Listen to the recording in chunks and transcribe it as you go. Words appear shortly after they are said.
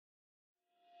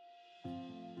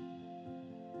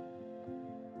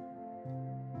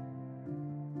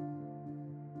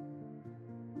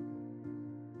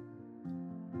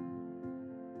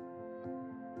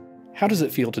How does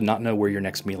it feel to not know where your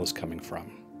next meal is coming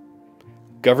from?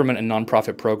 Government and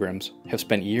nonprofit programs have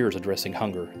spent years addressing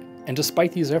hunger, and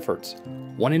despite these efforts,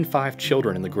 1 in 5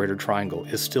 children in the Greater Triangle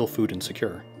is still food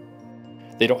insecure.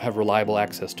 They don't have reliable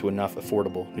access to enough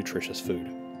affordable, nutritious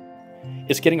food.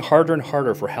 It's getting harder and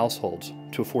harder for households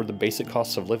to afford the basic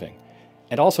costs of living,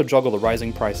 and also juggle the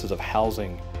rising prices of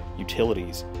housing,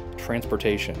 utilities,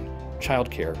 transportation,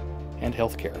 childcare, and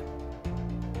healthcare.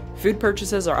 Food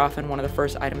purchases are often one of the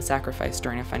first items sacrificed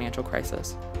during a financial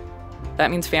crisis. That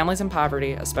means families in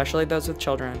poverty, especially those with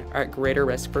children, are at greater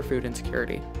risk for food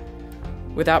insecurity.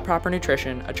 Without proper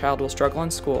nutrition, a child will struggle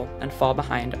in school and fall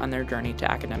behind on their journey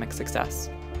to academic success.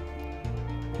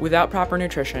 Without proper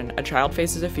nutrition, a child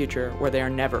faces a future where they are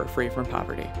never free from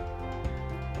poverty.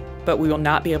 But we will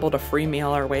not be able to free meal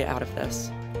our way out of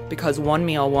this, because one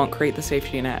meal won't create the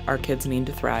safety net our kids need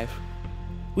to thrive.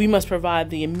 We must provide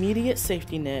the immediate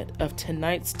safety net of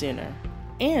tonight's dinner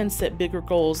and set bigger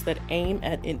goals that aim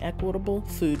at inequitable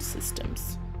food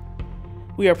systems.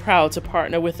 We are proud to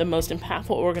partner with the most impactful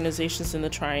organizations in the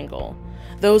Triangle,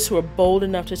 those who are bold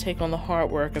enough to take on the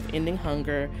hard work of ending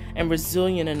hunger and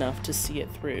resilient enough to see it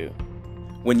through.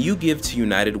 When you give to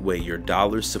United Way, your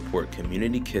dollars support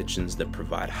community kitchens that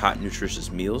provide hot,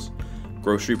 nutritious meals,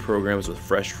 grocery programs with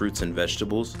fresh fruits and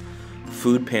vegetables,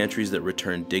 food pantries that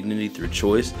return dignity through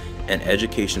choice, and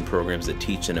education programs that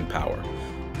teach and empower.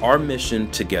 Our mission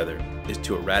together is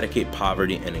to eradicate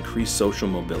poverty and increase social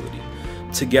mobility.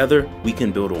 Together, we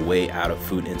can build a way out of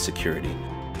food insecurity.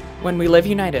 When we live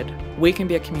united, we can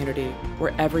be a community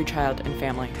where every child and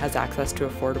family has access to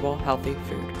affordable, healthy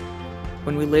food.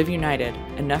 When we live united,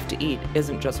 enough to eat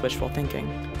isn't just wishful thinking.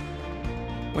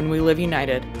 When we live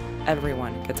united,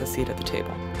 everyone gets a seat at the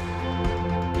table.